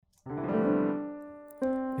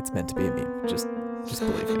It's meant to be a meme. Just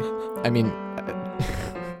believe me. I mean,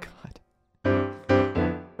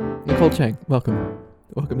 God. Nicole Chang, welcome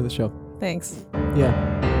to the show. Thanks. Yeah,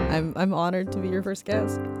 I'm honored to be your first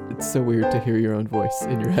guest. it's so weird to hear your own voice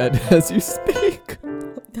in your head as you speak.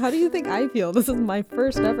 How do you think I feel? This is my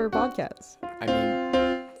first ever podcast. I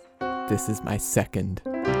mean, this is my second.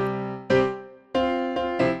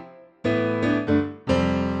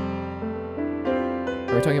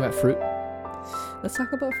 Are we talking about fruit? Let's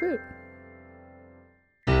talk about fruit.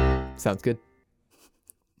 Sounds good.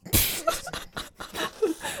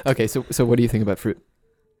 Okay, so what do you think about fruit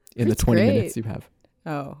in Fruit's the 20 great. minutes you have?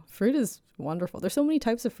 Oh, fruit is wonderful. There's so many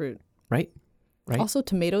types of fruit. Right? Also,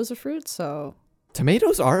 tomatoes are fruit, so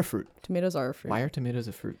Tomatoes are a fruit. tomatoes are a fruit. Why are tomatoes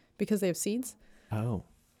a fruit? Because they have seeds. Oh.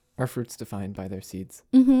 Are fruits defined by their seeds?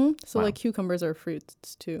 Mm-hmm. So Wow. like cucumbers are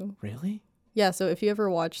fruits too. Really? Yeah, so if you ever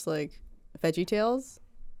watch like VeggieTales,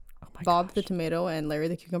 Oh my Bob the gosh. tomato and Larry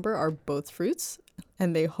the cucumber are both fruits,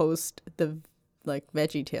 and they host the like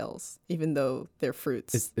VeggieTales, even though they're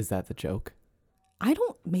fruits. Is that the joke? I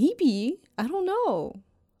don't know.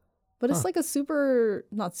 But it's Huh. like a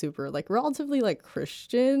not super, like relatively like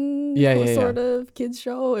Christian Yeah. sort of kids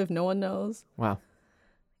show, if no one knows. Wow.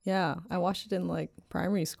 Yeah, I watched it in like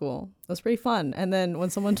primary school. It was pretty fun. And then when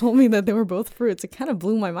someone told me that they were both fruits, it kind of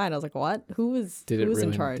blew my mind. I was like, what? Who was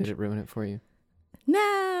in charge? Did it ruin it for you?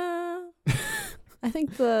 Nah. I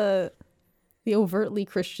think the overtly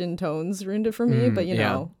Christian tones ruined it for me, but you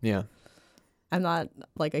know, Yeah. I'm not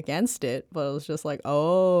like against it, but it was just like,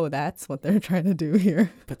 oh, that's what they're trying to do here.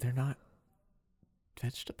 But they're not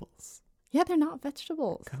vegetables. Yeah, they're not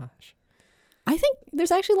vegetables. Gosh. I think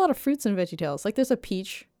there's actually a lot of fruits in VeggieTales. Like there's a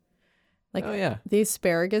peach. Like Oh yeah. the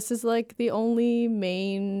asparagus is like the only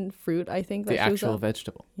main fruit I think that The shows actual up.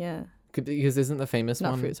 vegetable. Yeah. Because isn't the famous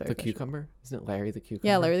Not one fruit, sorry, the vegetable. cucumber? Isn't it Larry the cucumber?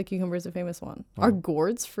 Yeah, Larry the cucumber is a famous one. Wow. Are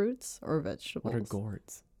gourds fruits or vegetables? What are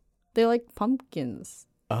gourds? They're like pumpkins.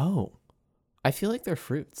 Oh. I feel like they're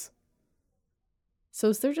fruits. So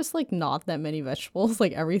is there just like not that many vegetables?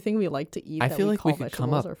 Like everything we like to eat I that feel we like call we could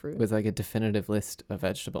come vegetables up are fruit? with like a definitive list of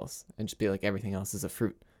vegetables and just be like everything else is a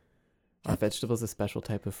fruit. Are vegetables a special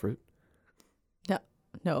type of fruit?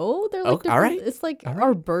 No, they're like Oh, different. all right. It's like, All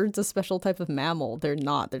are birds a special type of mammal? They're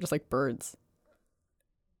not. They're just like birds.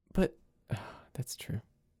 But that's true.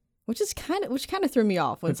 Which kind of threw me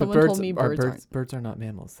off when But someone told me birds aren't. birds are not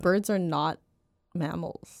mammals. though. Birds are not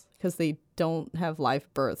mammals because they don't have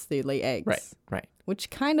live births. They lay eggs. Right. Which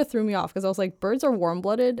kind of threw me off because I was like, birds are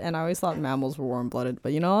warm-blooded, and I always thought mammals were warm-blooded.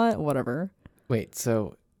 But you know what? Whatever. Wait,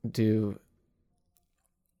 so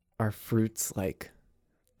are fruits like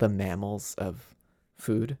the mammals of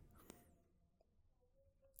food?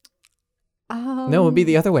 No, it would be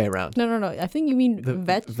the other way around. No. I think you mean The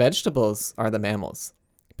vegetables are the mammals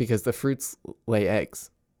because the fruits lay eggs,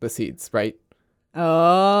 the seeds, right?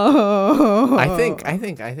 Oh. I think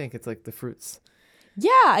it's like the fruits. Yeah,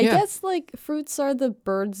 I Yeah. guess like fruits are the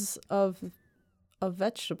birds of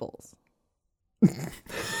vegetables.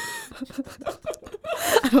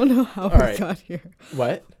 I don't know how we right. got here.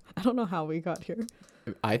 What? I don't know how we got here.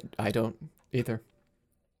 I don't either.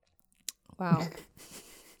 Wow.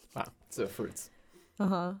 Wow. So fruits.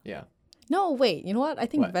 Uh-huh. Yeah. No, wait. You know what? I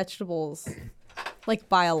think What? vegetables, like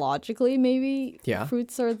biologically, maybe Yeah.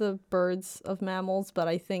 fruits are the birds of mammals, but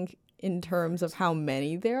I think in terms of how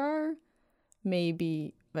many there are,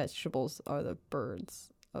 maybe vegetables are the birds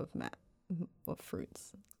of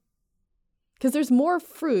fruits. Because there's more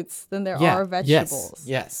fruits than there are vegetables.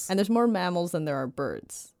 Yes. And there's more mammals than there are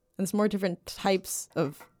birds. And there's more different types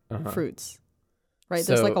of fruits. Right?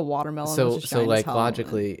 There's So- like a watermelon. So which is giant as like hell,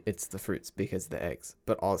 logically it's the fruits because the eggs,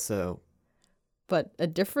 but also but a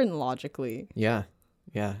different logically. yeah,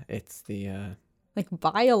 it's the Like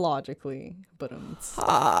biologically. But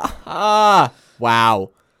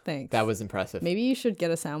wow. thanks. That was impressive. Maybe you should get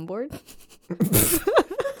a soundboard.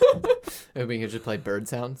 Maybe we could just play bird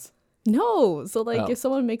sounds. No. So like Oh. if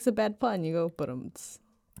someone makes a bad pun, you go but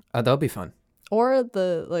That would be fun. or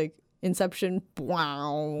the like Inception.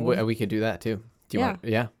 Wow. We could do that too. Do you Yeah. want?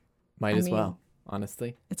 Yeah, might I as mean- well.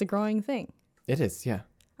 Honestly, It's a growing thing. it is. Yeah.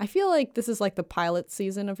 I feel like this is like the pilot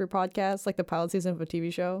season of your podcast, like the pilot season of a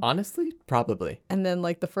TV show. Honestly, probably. And then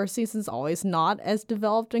like the first season's always not as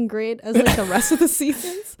developed and great as like the rest of the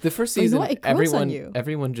seasons. The first But you know season, what? It grows on you.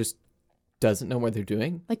 everyone just doesn't know what they're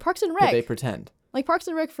doing, Like Parks and but they Rec. pretend. Like Parks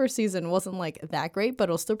and Rec first season wasn't like that great, but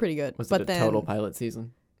it was still pretty good. Was but it a then, total pilot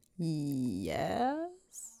season?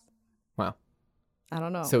 Yes. Wow. I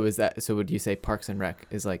don't know. So so would you say Parks and Rec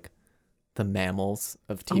is like the mammals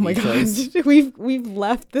of TV oh my shows? god, we've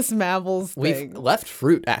left this mammals We've thing. left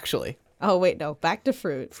fruit actually. Oh wait, no, back to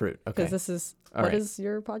fruit. Fruit. Okay. Because this is All what right. is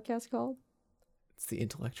your podcast called? It's the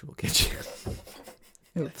intellectual kitchen.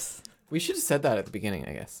 Oops. We should have said that at the beginning,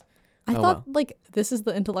 I guess. I Oh, thought well. like this is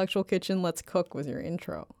the intellectual kitchen. Let's cook was your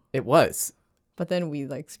intro, It was. but then we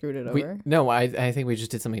like screwed it We, over. no, I think we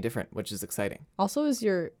just did something different, which is exciting. Also, is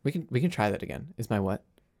We can try that again. Is my what?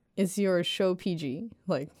 your show PG?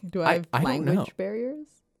 Like, do I I have don't language know. barriers?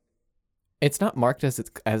 It's not marked as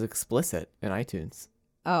explicit in iTunes.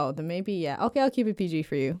 Oh, then maybe yeah. Okay, I'll keep it PG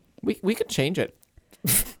for you. We could change it.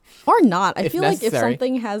 Or not. I If feel like if necessary.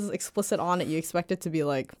 something has explicit on it, you expect it to be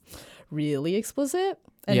like really explicit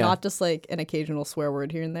and Yeah. not just like an occasional swear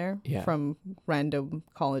word here and there Yeah. from random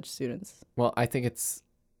college students. Well, I think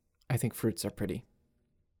fruits are pretty.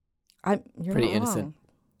 You're Pretty not innocent. wrong.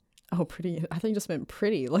 Oh, pretty. I think you just meant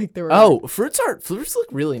pretty. Like they were. Oh, fruits look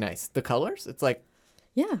really nice. The colors, it's like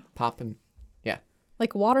yeah. popping.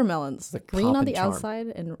 Like watermelons, like green pop on and the charm. outside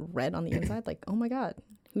and red on the inside. Like, oh my god,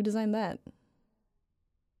 who designed that?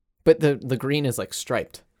 But the green is like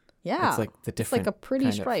striped. Yeah, It's like the it's different. like a pretty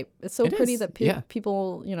kind of- stripe. It's so It pretty is, that yeah.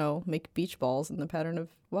 people, make beach balls in the pattern of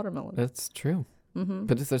watermelon. That's true. Mm-hmm.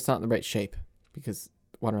 But it's not the right shape because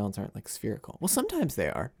watermelons aren't like spherical. Well, sometimes they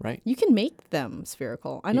are, right? You can make them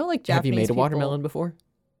spherical. I know, like Have Japanese you made a people- watermelon before?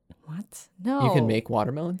 What? No. You can make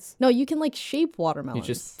watermelons. No, you can like shape watermelons.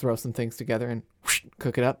 You just throw some things together and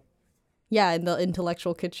cook it up. Yeah, in the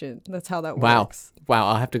intellectual kitchen. That's how that Wow. works. Wow,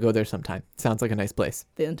 I'll have to go there sometime. Sounds like a nice place.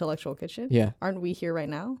 The intellectual kitchen. Yeah. Aren't we here right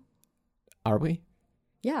now? Are we?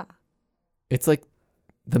 Yeah. It's like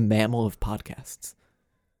the mammal of podcasts.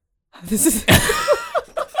 This is.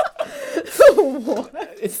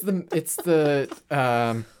 It's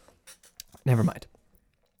the never mind.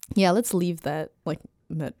 Yeah, let's leave that like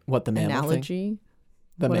What the mammal thing? analogy.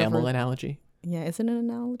 The whatever. mammal analogy? Yeah, is it an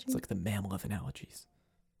analogy? It's like the mammal of analogies.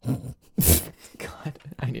 God,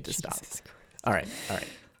 I need to stop. Jesus All right.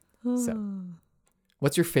 Christ. So.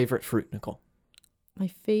 What's your favorite fruit, Nicole? My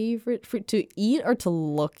favorite fruit to eat or to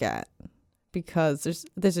look at, because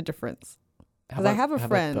there's a difference. How 'Cause I about- have a how about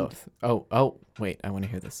friend- both? Oh, wait, I want to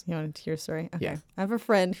hear this. You want to hear a story? Okay. Yeah. I have a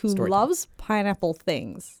friend who Story time. loves pineapple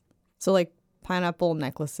things. So like pineapple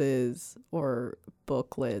necklaces or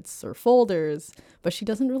booklets or folders, but she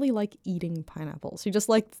doesn't really like eating pineapples. She just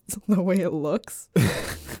likes the way it looks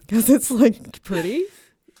because it's like pretty.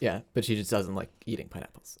 Yeah, but she just doesn't like eating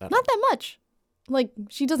pineapples. at all. Not that much. Like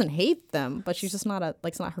she doesn't hate them, but she's just not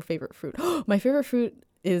it's not her favorite fruit. My favorite fruit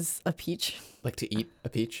is a peach. Like to eat a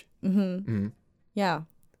peach? Mm-hmm. Yeah.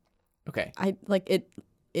 Okay. I like it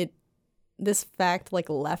this fact like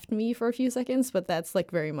left me for a few seconds, but that's like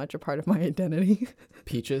very much a part of my identity.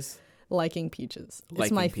 Peaches? Liking peaches. It's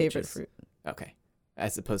Liking my favorite peaches. fruit. Okay.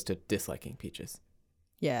 As opposed to disliking peaches.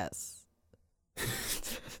 Yes.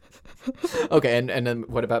 Okay, and then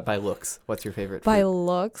what about by looks? What's your favorite By fruit?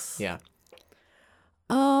 looks. Yeah.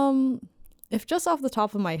 If just off the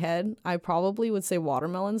top of my head, I probably would say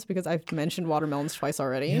watermelons because I've mentioned watermelons twice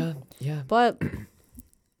already. Yeah. But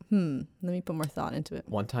let me put more thought into it.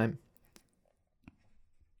 One time,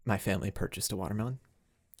 my family purchased a watermelon.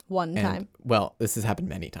 One And, time. well, this has happened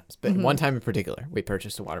many times, but one time in particular, we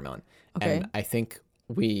purchased a watermelon. Okay. And I think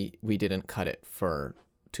we didn't cut it for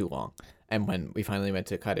too long. And when we finally went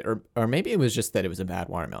to cut it, or maybe it was just that it was a bad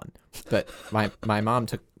watermelon, but my mom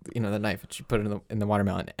took the knife and she put it in the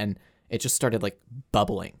watermelon, and it just started like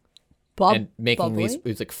bubbling and making these. It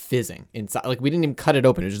was like fizzing inside. Like we didn't even cut it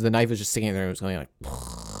open. It was just the knife was just sitting there. And it was going like,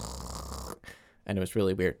 and it was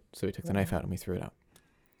really weird. So we took the knife out and we threw it out.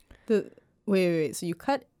 Wait.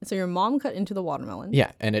 So your mom cut into the watermelon.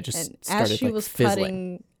 Yeah, and it just And started as she like was fizzling.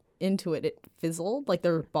 cutting into it, it fizzled. Like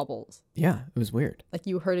there were bubbles. Yeah, it was weird. Like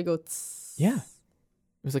you heard it go. Tss. Yeah,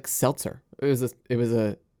 it was like seltzer. It was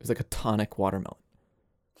like a tonic watermelon.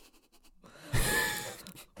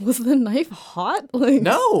 Was the knife hot? Like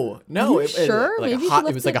No. Are you sure? Like Maybe she it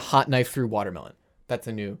left was like it- a hot knife through watermelon. That's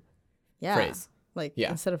a new yeah, phrase, like Yeah.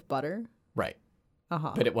 instead of butter. right?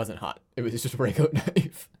 Uh-huh. But it wasn't hot. It was just a regular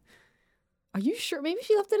knife. Are you sure? Maybe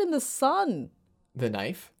she left it in the sun. The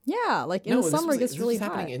knife? Yeah, like in No, the this summer was, it gets this really was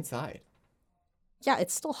hot. happening inside. Yeah,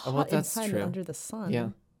 it's still Oh, hot well, that's inside true. and under the sun. Yeah.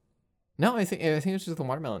 No, I think it was just the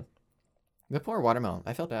watermelon. The poor watermelon.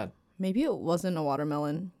 I felt bad. Maybe it wasn't a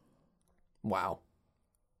watermelon. Wow.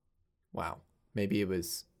 Maybe it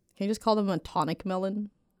was Can you just call them a tonic melon?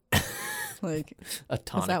 Like, a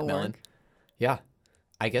tonic that melon. work? Yeah.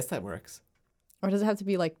 I guess that works. or does it have to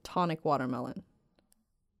be like tonic watermelon?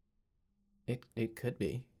 It could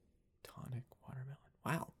be tonic watermelon.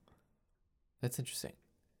 Wow. That's interesting.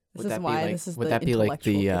 This is why this is the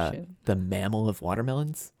intellectual the mammal of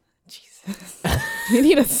watermelons? Jesus, you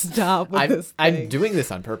need to stop with this. I'm thing. doing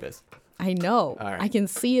this on purpose. I know. All right. I can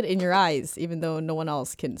see it in your eyes, even though no one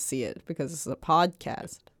else can see it because it's a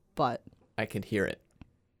podcast. But I can hear it.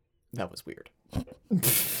 That was weird.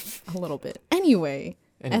 a little bit. Anyway,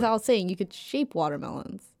 as I was saying, you could shape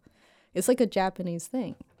watermelons. It's like a Japanese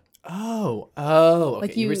thing. Oh. Okay.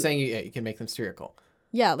 Like you were you- saying you can make them spherical.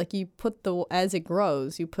 Yeah, like you put as it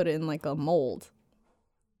grows, you put it in like a mold.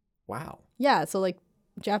 Wow. Yeah, so like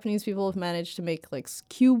Japanese people have managed to make like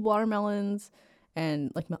cube watermelons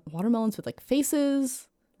and like watermelons with like faces.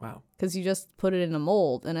 Wow. Because you just put it in a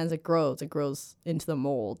mold, and as it grows into the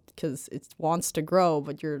mold because it wants to grow,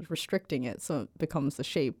 but you're restricting it, so it becomes the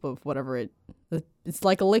shape of whatever it's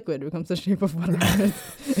like a liquid. It becomes the shape of whatever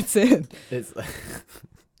it's in.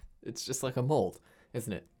 It's just like a mold,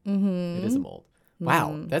 isn't it? Mm-hmm. It is a mold.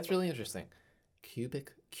 Wow, that's really interesting.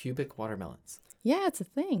 Cubic watermelons. Yeah, it's a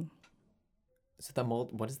thing. So the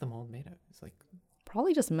mold, what is the mold made of? It's like,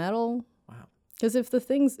 Probably just metal. wow. Because if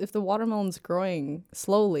the watermelon's growing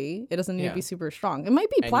slowly, it doesn't need to be super strong. It might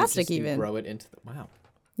be And plastic you even. grow it into the, wow.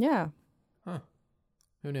 Yeah.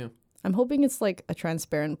 Who knew? I'm hoping it's like a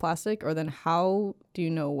transparent plastic, or then how do you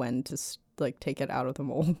know when to like take it out of the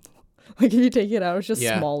mold? Like if you take it out, it's just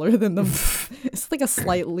smaller than the. It's like a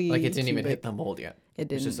slightly. Like it didn't even hit the mold yet. It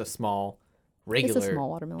didn't. It's just a small, regular It's a small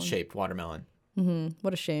watermelon. shaped watermelon Mm-hmm.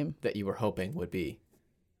 What a shame. that you were hoping would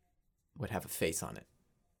have a face on it.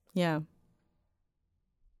 Yeah.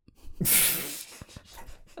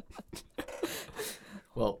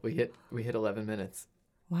 Well, we hit 11 minutes.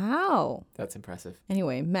 Wow. That's impressive.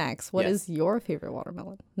 Anyway, Max, what Yes. is your favorite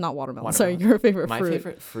watermelon? Not watermelon. Watermelon. Sorry, your favorite My fruit.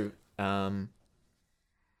 favorite fruit.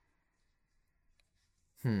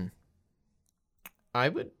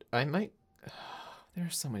 I might. There are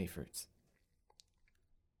so many fruits.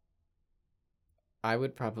 I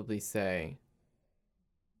would probably say.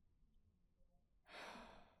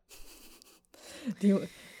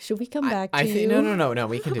 Should we come back to I think you? no.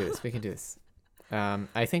 We can do this. We can do this.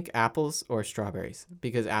 I think apples or strawberries,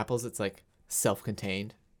 because apples, it's like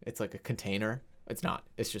self-contained. It's like a container. It's not.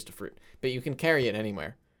 It's just a fruit, but you can carry it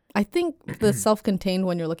anywhere. I think the self-contained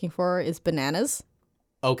one you're looking for is bananas.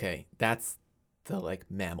 Okay, that's the like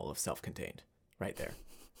mammal of self-contained right there.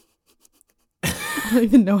 I don't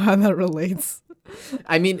even know how that relates.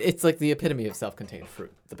 I mean, it's like the epitome of self-contained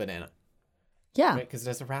fruit, the banana, Yeah. right? Because it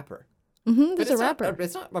has a wrapper. Mm-hmm, But there's a wrapper.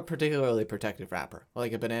 It's not a particularly protective wrapper.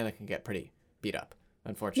 Like a banana can get pretty beat up,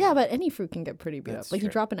 unfortunately. Yeah, but any fruit can get pretty beat That's up. Like you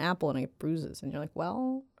true. drop an apple and it bruises, and you're like,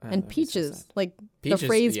 well. And that makes no peaches, sense. like Peaches, the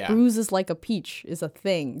phrase yeah. "bruises like a peach" is a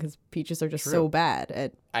thing because peaches are just so True. bad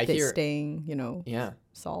at I hear- staying, Yeah,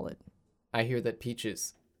 solid. I hear that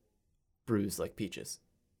peaches bruise like peaches.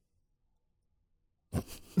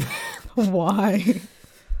 Why?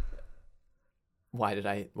 Why did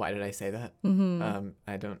I say that? Mm-hmm.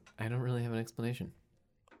 I don't really have an explanation.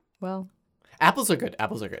 Well, Apples are good.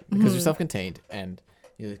 Apples are good because they're self-contained, and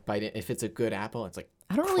you bite it. If it's a good apple, it's like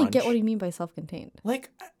I don't really get crunch. what you mean by self-contained. Like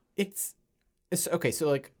it's okay. So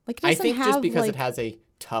like Like it I doesn't think just have, because like- it has a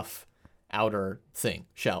tough outer skin.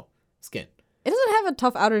 It doesn't have a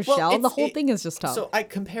tough outer Well, shell. The it's- whole it- thing is just tough. So I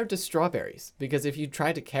compared to strawberries, because if you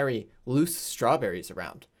try to carry loose strawberries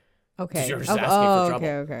around, okay. you're just Oh, asking for trouble.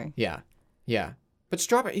 okay. yeah. But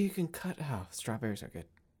strawberry, you can cut. Oh, strawberries are good.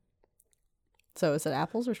 So is it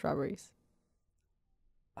apples or strawberries?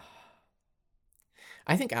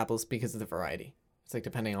 I think apples because of the variety. It's like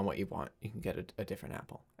depending on what you want, you can get a different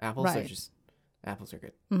apple. Apples are Right. just apples are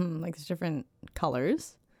good. Mm-hmm. Like there's different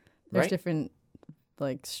colors. There's Right? different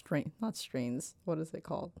like not strains. What is it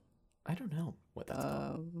called? I don't know what that's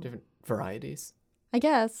called. Different varieties. I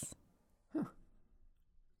guess. Huh.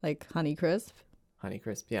 Like Honeycrisp.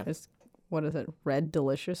 Honeycrisp, yeah. There's what is it? Red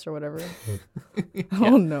Delicious or whatever. I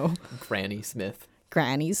don't know. Granny Smith.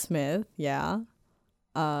 Granny Smith. Yeah.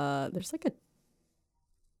 There's like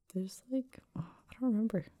I don't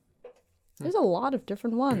remember. There's a lot of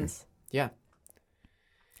different ones. Yeah.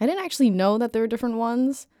 I didn't actually know that there were different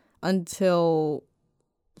ones until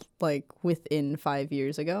like within 5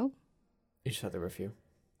 years ago. You just thought there were a few.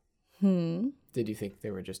 Hmm. Did you think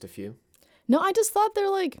there were just a few? No, I just thought they're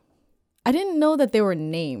like, I didn't know that they were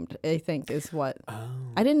named, I think is what. Oh.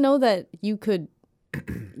 I didn't know that you could,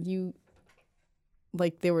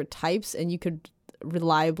 like there were types and you could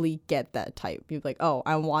reliably get that type. You'd be like, oh,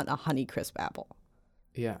 I want a Honeycrisp apple.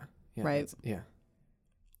 Yeah. Right. Yeah.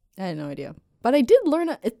 I had no idea. But I did learn,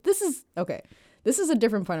 this is a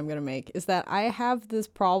different point I'm going to make, is that I have this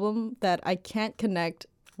problem that I can't connect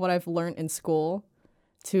what I've learned in school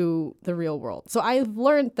to the real world. So I've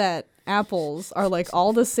learned that apples are like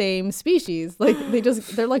all the same species. Like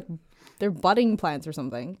they're budding plants or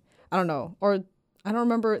something. I don't know. Or I don't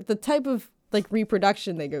remember the type of like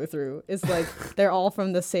reproduction they go through. It's like they're all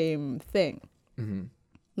from the same thing. Mm-hmm.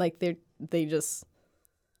 Like they just,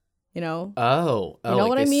 you know. Oh, You know like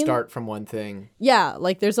what they I mean? start from one thing. Yeah,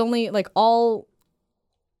 like there's only like all.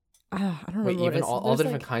 I don't remember. Wait, what even it is. all There's, the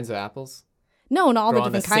different like- kinds of apples No, not all grow the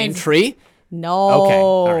on the different same kinds. tree? No. Okay,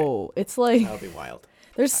 all right. It's like That would be wild.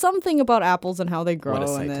 there's something about apples and how they grow, What a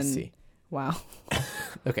sight and to then see. wow,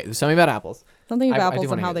 Okay, there's something about apples. something I about do apples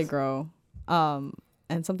wanna and how hear they this. grow,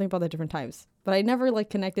 and something about the different types. But I never like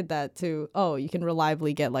connected that to you can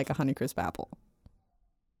reliably get like a Honeycrisp apple.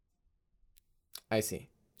 I see.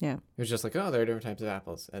 Yeah. It was just like, oh, there are different types of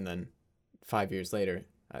apples. And then 5 years later,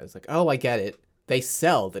 I was like, oh, I get it. They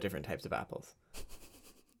sell the different types of apples.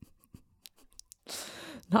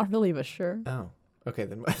 Not really, but sure. Oh, okay,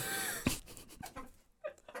 then.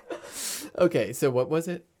 Okay, so what was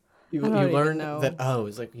it? You I don't even learned know. that, it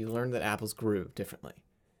was like you learned that apples grew differently.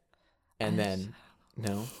 And then,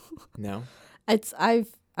 no.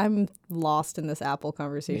 I'm lost in this apple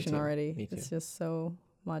conversation too. already. Me too. It's just so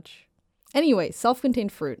much. Anyway,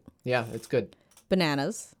 self-contained fruit: Yeah, it's good.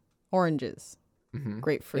 bananas, oranges, Mm-hmm.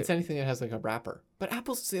 grapefruit. It's anything that has like a wrapper. But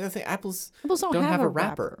apples, the other thing, apples, Apples don't don't have, have a a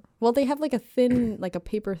wrapper. wrapper. Well, they have like a thin, like a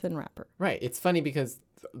paper thin wrapper. right. It's funny because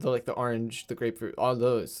the orange, the grapefruit, all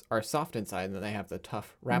those are soft inside and then they have the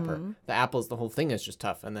tough wrapper. Mm-hmm. The apples, the whole thing is just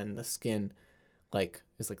tough. And then the skin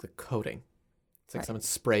is like the coating. It's like Right. someone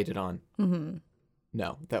sprayed it on. Mm-hmm.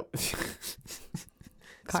 No, that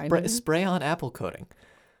Kind of. spray on apple coating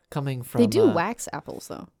coming from. They do wax apples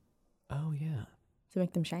though Oh yeah, to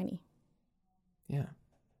make them shiny. yeah.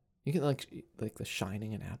 You get like the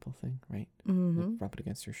shining an apple thing, right? Mm-hmm. Like, rub it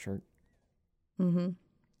against your shirt. Mm-hmm.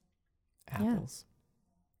 Apples.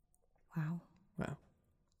 Wow. Wow.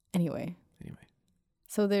 Anyway, Anyway,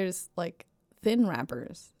 so there's like thin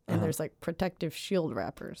wrappers and Uh-huh. there's like protective shield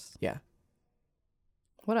wrappers. yeah.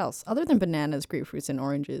 What else? Other than bananas, grapefruits, and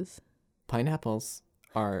oranges. Pineapples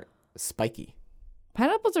are spiky.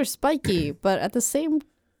 Pineapples are spiky, but at the same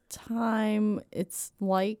time, it's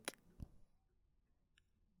like.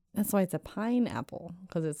 That's why it's a pineapple,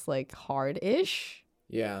 because it's like hard-ish.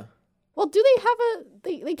 Yeah. Well, do they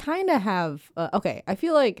have they kind of have, okay, I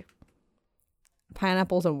feel like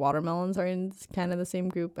pineapples and watermelons are in kind of the same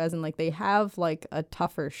group, as in like they have like a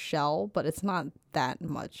tougher shell, but it's not that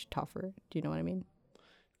much tougher. Do you know what I mean?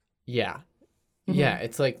 Yeah. Mhm. Yeah,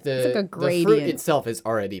 it's like It's like a the fruit gradient. itself is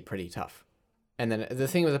already pretty tough. And then the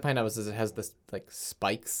thing with the pineapples is it has this like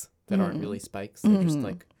spikes that aren't really spikes. They're just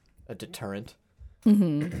like a deterrent.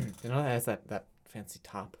 Mm-hmm. You know, it has that fancy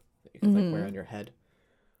top that you can like wear on your head.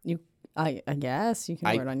 I guess you can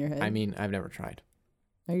wear it on your head. I mean, I've never tried.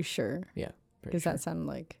 Are you sure? Yeah. Pretty Because sure. that sounded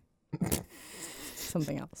like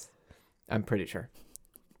something else. I'm pretty sure.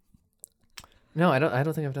 No, I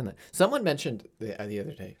don't think I've done that. Someone mentioned the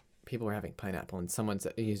other day people were having pineapple, and someone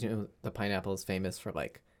said, you know, the pineapple is famous for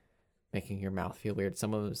like making your mouth feel weird.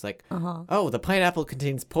 Someone was like, "Oh, the pineapple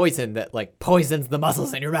contains poison that like poisons the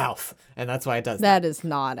muscles in your mouth, and that's why it does that." That is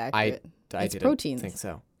not accurate. I It's didn't proteins. think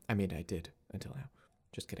so. I mean, I did until now.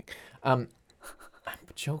 Just kidding. I'm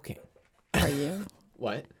joking. Are you?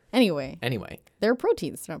 What? Anyway, Anyway, there are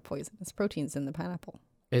proteins. They're not poison. It's proteins in the pineapple.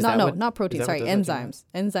 is not that no, what, not is proteins. that what Sorry, does that to your enzymes.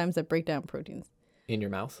 Enzymes that break down proteins. in your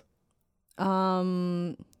mouth?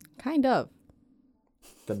 Kind of.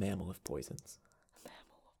 The mammal of poisons.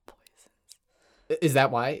 Is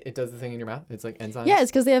that why it does the thing in your mouth? It's like enzymes. Yeah,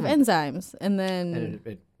 it's because they have enzymes, and then and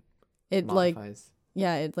it it like modifies.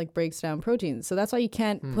 it like breaks down proteins. So that's why you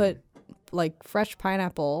can't put like fresh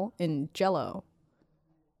pineapple in Jello,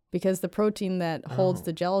 because the protein that holds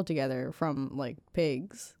the Jello together from like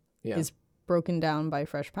pigs Yeah. is broken down by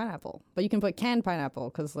fresh pineapple. But you can put canned pineapple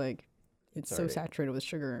because like it's so already- saturated with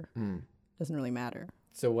sugar, doesn't really matter.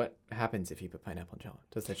 So what happens if you put pineapple in Jello?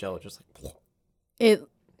 Does the Jello just like? It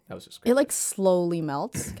That was just it great. like slowly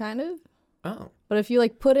melts, kind of. Oh. But if you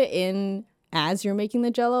like put it in as you're making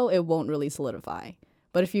the Jello, it won't really solidify.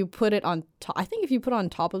 But if you put it on top, I think if you put on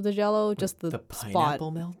top of the Jello, just the spot.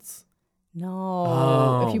 pineapple melts.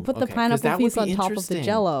 No, if you Oh, put the okay, 'cause pineapple that would piece be on top of the interesting.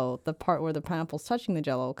 Jello, the part where the pineapple's touching the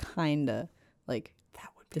Jello, kinda like That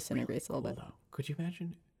would be disintegrates a really little cool, bit. though. Could you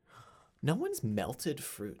imagine? No one's melted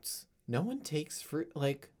fruits. No one takes fruit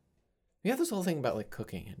like. We have this whole thing about like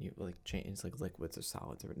cooking and you like change like liquids or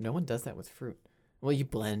solids. Or no one does that with fruit. Well, you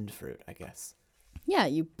blend fruit, I guess. Yeah,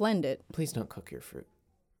 you blend it. Please don't cook your fruit.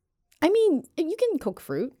 I mean, you can cook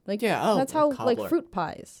fruit. Like Yeah, that's like how cobbler. like fruit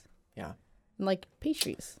pies Yeah, and like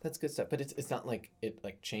pastries. that's good stuff. But it's not like it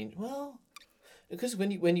like change. Well, because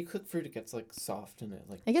when you cook fruit, it gets like soft and it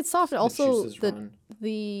like It gets soft, and the also juices the run.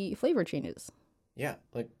 the flavor changes. Yeah,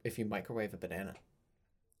 like if you microwave a banana,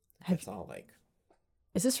 Have- it's all like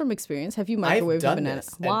Is this from experience? Have you I've microwaved a done banana?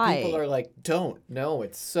 this, Why? and people are like, "Don't." No,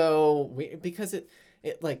 it's so weird because it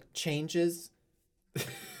like changes.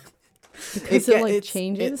 Because it like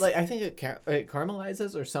changes. It, like I think it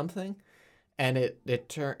caramelizes or something, and it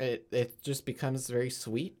just becomes very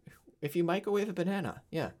sweet if you microwave a banana.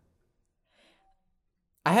 Yeah.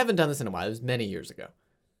 I haven't done this in a while. It was many years ago,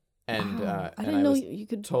 and Wow. I and didn't know was you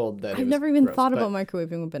could. told that I've never even thought about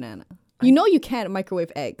microwaving a banana. You know you can't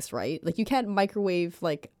microwave eggs, right? Like you can't microwave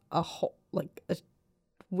like a whole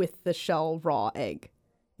with the shell raw egg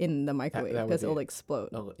in the microwave that would because be- it'll explode.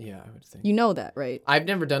 Oh, yeah, I would think. You know that, right? I've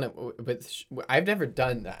never done it, but I've never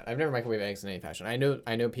done that. I've never microwaved eggs in any fashion. I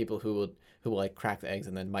know people who will like crack the eggs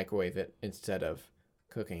and then microwave it instead of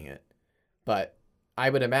cooking it, but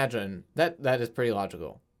I would imagine that is pretty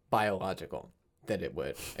biological, that it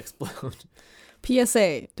would explode.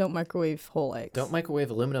 PSA: don't microwave whole eggs. Don't microwave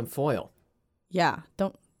aluminum foil. Yeah,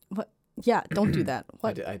 don't. What? Yeah, don't do that.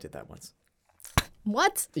 What? I did that once.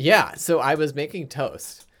 What? Yeah, so I was making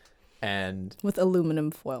toast, and With aluminum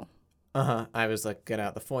foil. I was like, get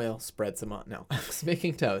out the foil, spread some on. No, I was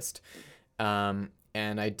making toast, and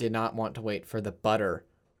I did not want to wait for the butter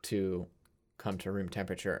to come to room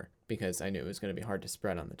temperature because I knew it was going to be hard to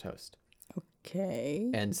spread on the toast. Okay.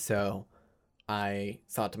 And so I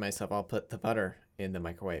thought to myself, I'll put the butter in the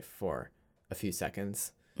microwave for a few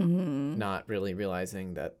seconds, not really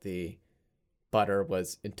realizing that the butter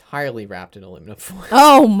was entirely wrapped in aluminum foil.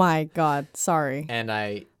 Oh my God! Sorry. And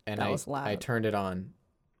I was loud. I turned it on,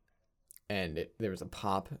 and there was a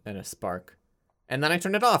pop and a spark, and then I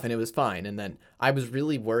turned it off, and it was fine. And then I was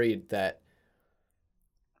really worried that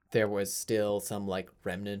there was still some like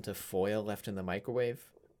remnant of foil left in the microwave,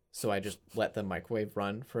 so I just let the microwave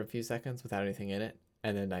run for a few seconds without anything in it.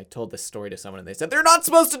 And then I told this story to someone, and they said they're not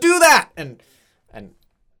supposed to do that, and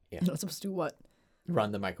You're not supposed to do what?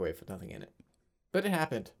 run the microwave with nothing in it. But it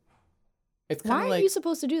happened. It's kind Why of are like you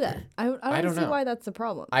supposed to do that? I don't see know. why that's a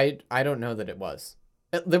problem. I don't know that it was.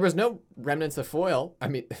 There was no remnants of foil. I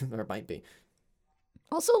mean, there might be.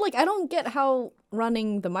 Also, like, I don't get how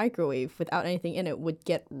running the microwave without anything in it would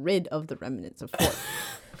get rid of the remnants of foil.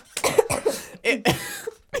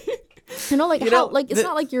 You know, like, it's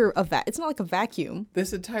not like you're it's not like a vacuum.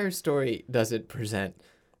 This entire story doesn't present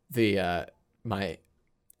the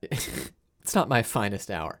it's not my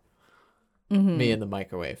finest hour. Me in the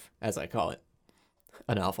microwave, as I call it.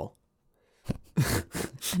 A novel.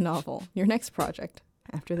 A novel. Your next project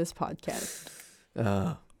after this podcast.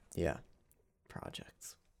 Yeah.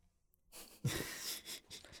 Projects.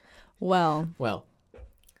 Well,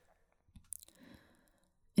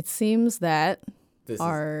 it seems that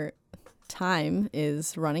our time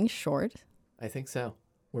is running short. I think so.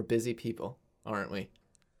 We're busy people, aren't we?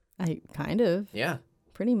 Kind of. Yeah.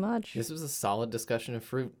 Pretty much. This was a solid discussion of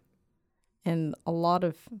fruit. And a lot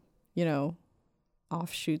of,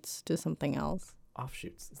 offshoots to something else.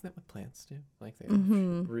 Offshoots. Isn't that what plants do? Like they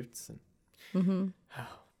offshoot roots and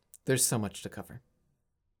there's so much to cover.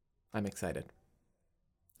 I'm excited.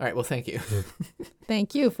 All right, well, thank you.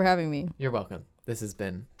 Thank you for having me. You're welcome. This has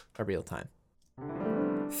been a real time.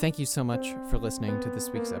 Thank you so much for listening to this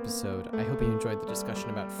week's episode. I hope you enjoyed the discussion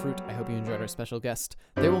about fruit. I hope you enjoyed our special guest.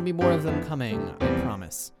 There will be more of them coming, I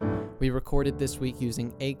promise. We recorded this week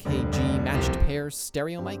using AKG matched pair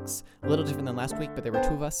stereo mics. A little different than last week, but there were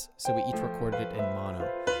two of us, so we each recorded it in mono.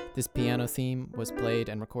 This piano theme was played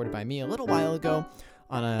and recorded by me a little while ago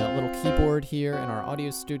on a little keyboard here in our audio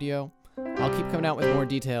studio. I'll keep coming out with more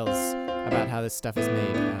details about how this stuff is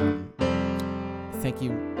made. Thank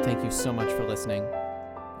you so much for listening.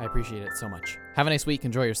 I appreciate it so much. Have a nice week.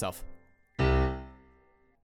 Enjoy yourself.